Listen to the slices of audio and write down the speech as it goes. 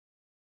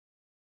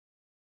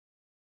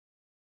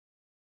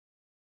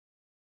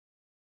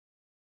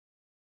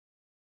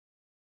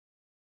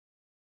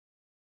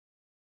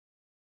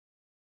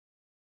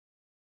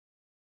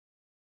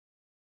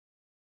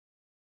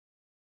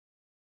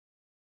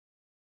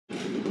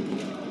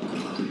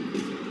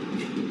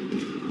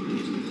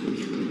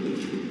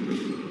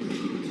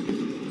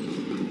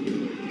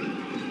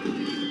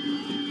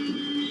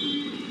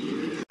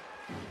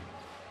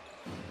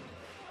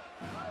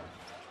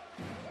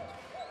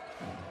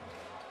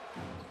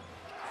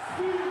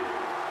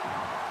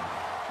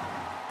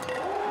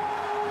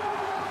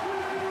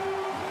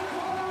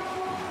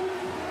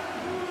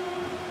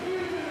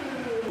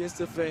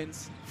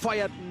Gästefans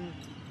feierten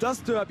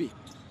das Derby.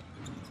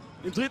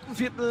 Im dritten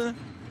Viertel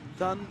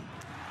dann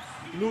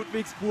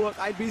Ludwigsburg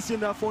ein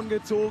bisschen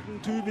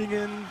davongezogen.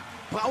 Tübingen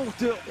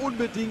brauchte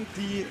unbedingt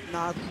die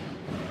Naht.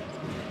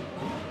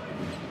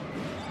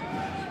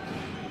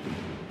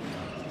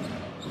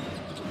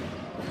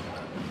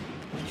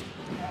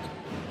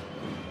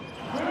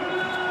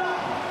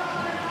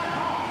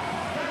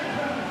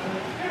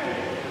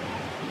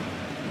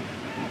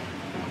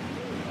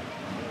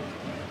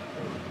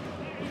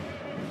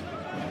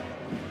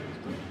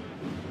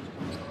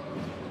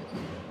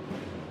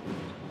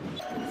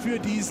 Für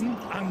diesen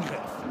Angriff.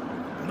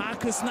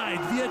 Marcus Knight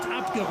wird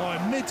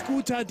abgeräumt mit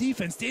guter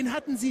Defense. Den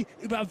hatten sie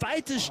über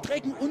weite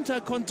Strecken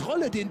unter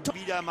Kontrolle.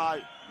 Wieder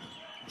mal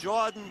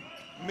Jordan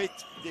mit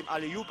dem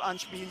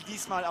Alley-oop-Anspiel,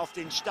 diesmal auf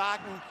den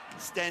starken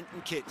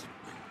Stanton Kidd.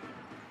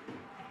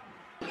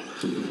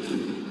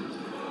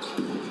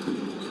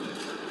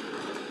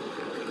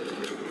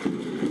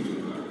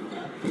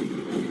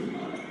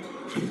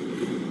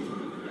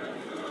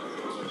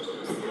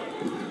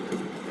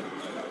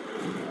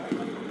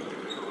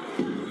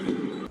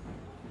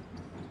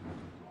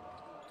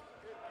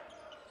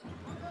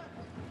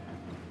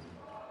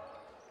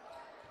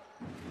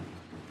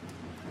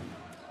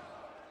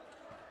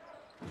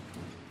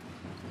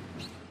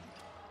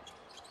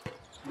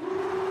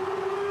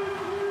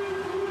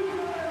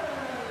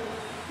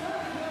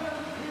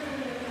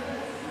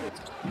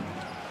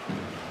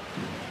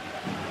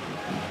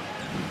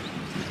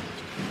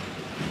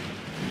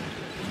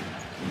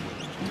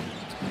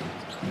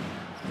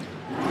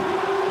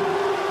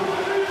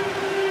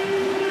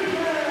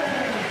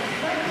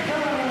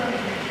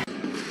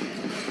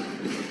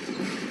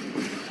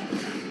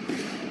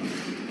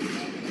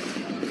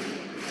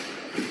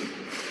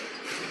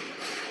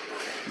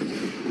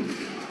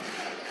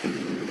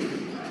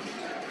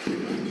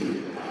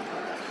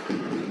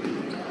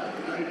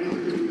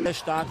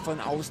 Stark von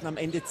außen, am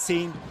Ende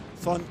 10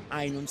 von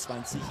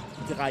 21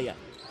 Dreier.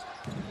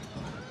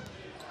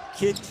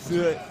 Kidd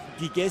für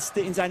die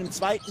Gäste in seinem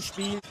zweiten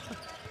Spiel.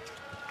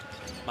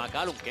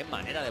 McCallum, qué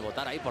manera de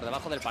botar ahí por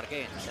debajo del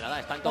parqué. Se la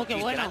da Stanton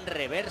Kidd, gran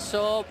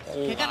reverso,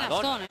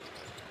 jugador.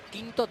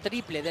 Quinto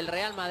triple del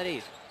Real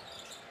Madrid.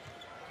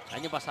 El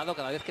año pasado,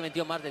 cada vez que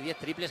metió más de 10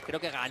 triples, creo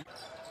que ganó.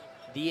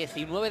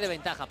 19 de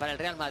ventaja para el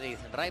Real Madrid.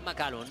 Ray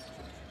McCallum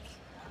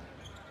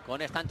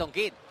con Stanton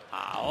Kidd.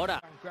 Ahora.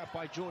 Grabbed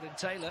by Jordan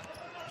Taylor.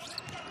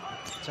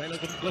 Taylor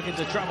looking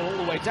to travel all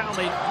the way down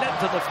the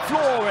length of the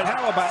floor, and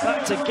how about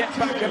that to get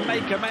back and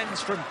make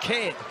amends from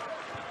Kidd?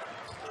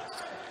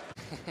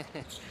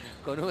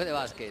 Con V de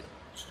básquet.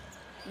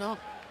 No.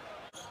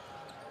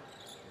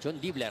 John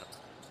Dibler.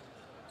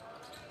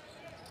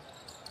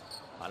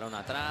 Balón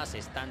atrás,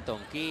 Stanton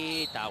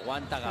Kidd,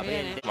 aguanta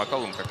Gabriel.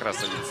 Маккалум как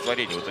раз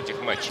олицетворение вот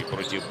этих матчей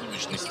против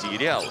будущности и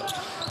Реала.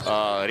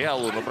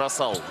 Реалу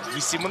набросал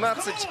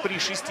 18 при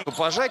 6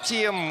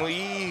 пожатием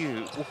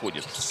и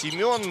уходит.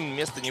 Семен,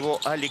 вместо него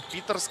Алек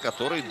Питерс,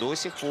 который до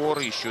сих пор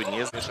еще не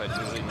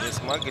не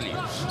смогли.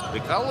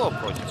 Декало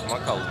против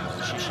Маккалума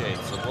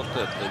защищается. Вот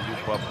это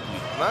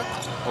любопытно.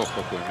 Ох,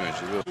 какой мяч.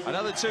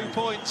 Another 2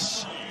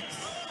 points.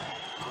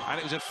 And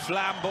it was a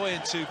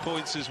flamboyant 2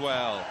 points as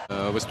well.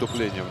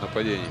 Выступление в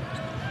нападении.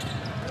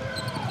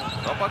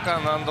 Но пока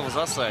Нандо в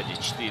засаде.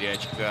 4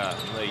 очка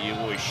на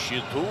его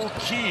счету.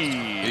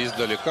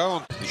 Издалека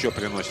он еще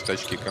приносит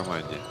очки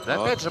команде.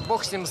 Да, опять же,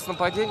 бог с ним, с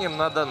нападением.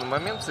 На данный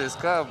момент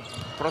ЦСКА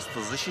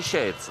просто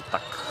защищается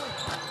так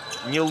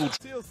не лучше.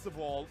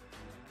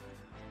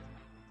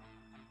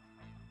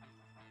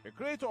 A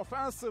great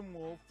offensive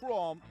move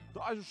from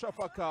Daju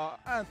Shafaka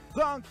and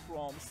dunk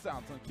from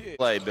Stanton Kidd.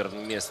 Лайбер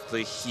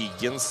вместо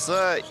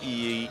Хиггинса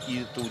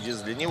и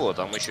Тудис для него.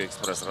 Там еще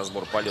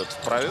экспресс-разбор полетов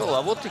провел.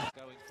 А вот и...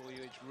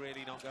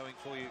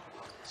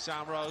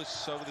 Sam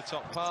Rose over the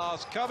top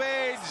pass. Come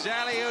in.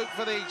 Alley-oop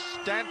for the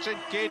Stanton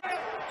Kidd.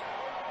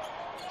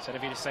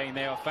 Sedevita saying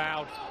they are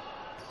fouled.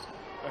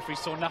 Referee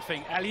saw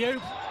nothing.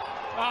 Alley-oop.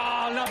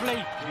 Oh,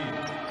 lovely.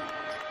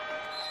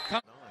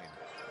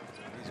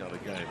 He's out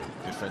of game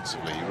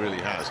defensively. He really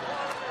has.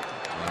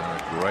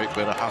 Great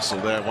bit of hustle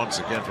there once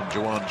again from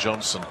Juwan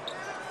Johnson,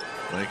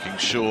 making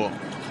sure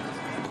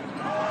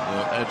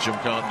that Edgeham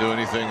can't do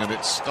anything, and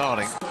it's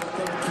starting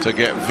to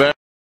get very.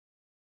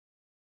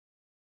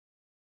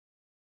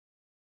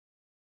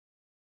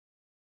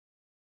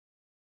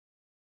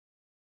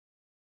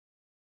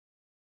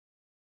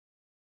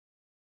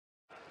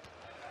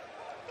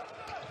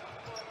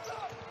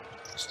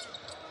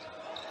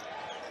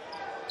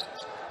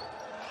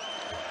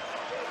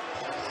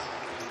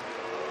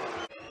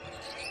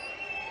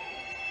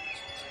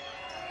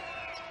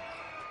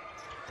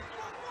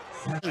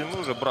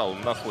 Уже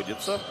Браун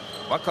находится.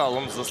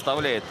 Маккалум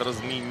заставляет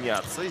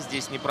разменяться.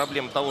 Здесь не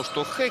проблема того,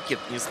 что Хэкет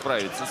не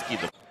справится с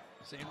Кидом.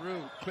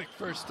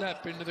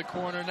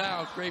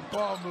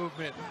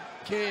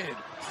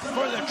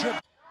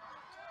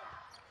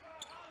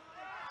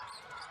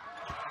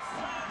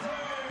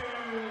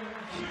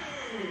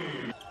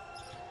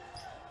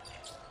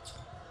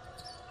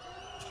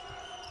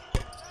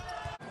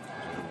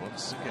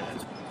 Once again,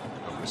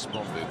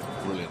 responded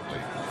brilliantly.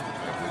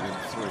 Within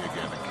 3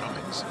 again, and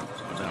Cummings.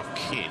 And now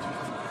Kidd.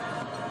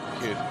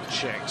 Kidd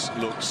checks,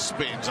 looks,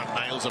 spins, and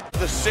nails it.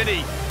 The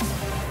City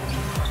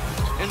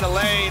in the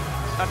lane.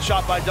 That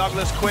shot by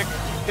Douglas. Quick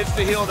hits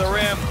the heel of the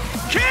rim.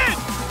 Kidd!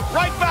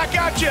 Right back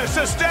at you,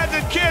 says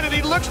Stanton Kidd, and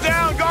he looks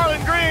down,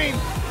 Garland Green.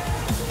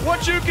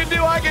 What you can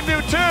do, I can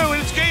do too,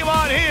 and it's game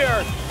on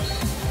here.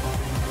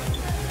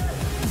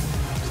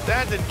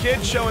 Stanton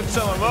Kidd showing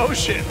some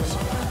emotions.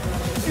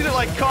 These are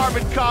like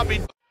carbon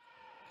copied.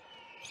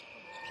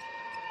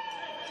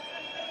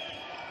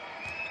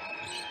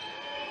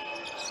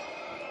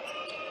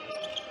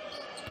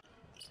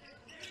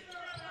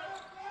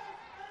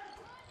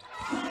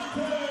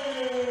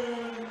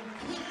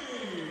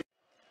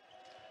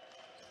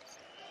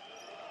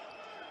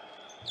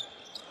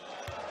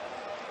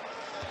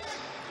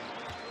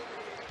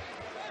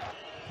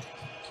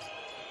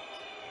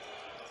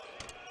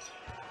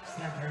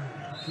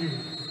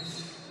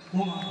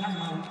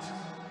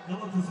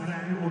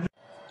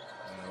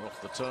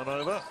 Off the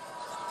turnover.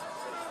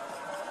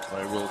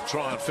 They will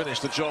try and finish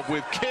the job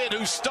with Kidd,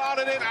 who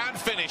started it and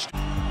finished.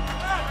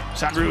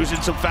 Sandrew's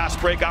in some fast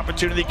break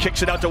opportunity,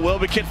 kicks it out to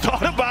Wilbekin,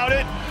 thought about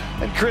it,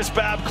 and Chris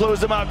Babb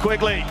closed him out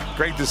quickly.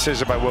 Great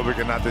decision by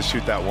Wilbekin not to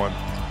shoot that one.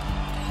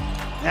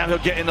 Now he'll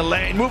get in the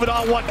lane, moving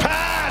on, one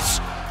pass,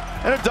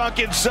 and a dunk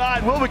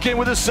inside. Wilbekin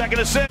with his second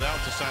assist. Down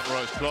to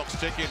Sandro's, clock's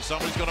ticking,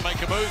 somebody's going to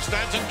make a move.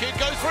 Stanton Kidd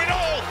goes for it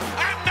all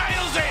and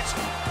nails it.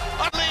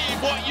 I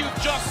believe what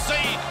you've just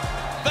seen.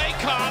 They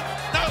can't,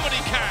 nobody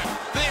can.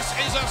 This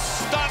is a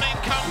stunning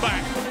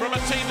comeback from a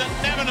team that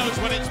never knows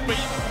when it's beaten.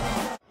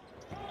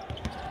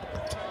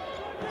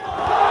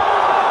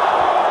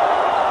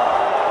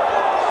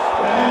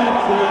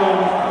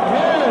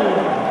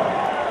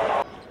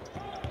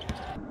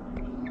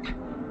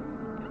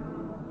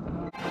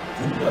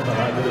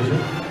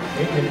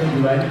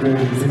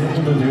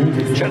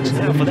 Chance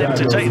now for them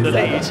to take the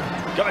lead.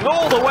 Going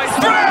all the way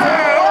through!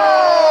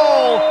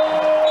 Oh!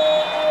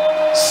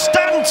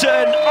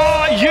 Stanton,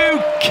 are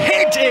you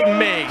kidding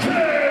me?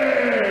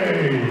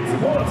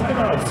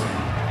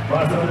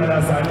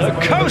 The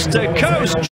coast to coast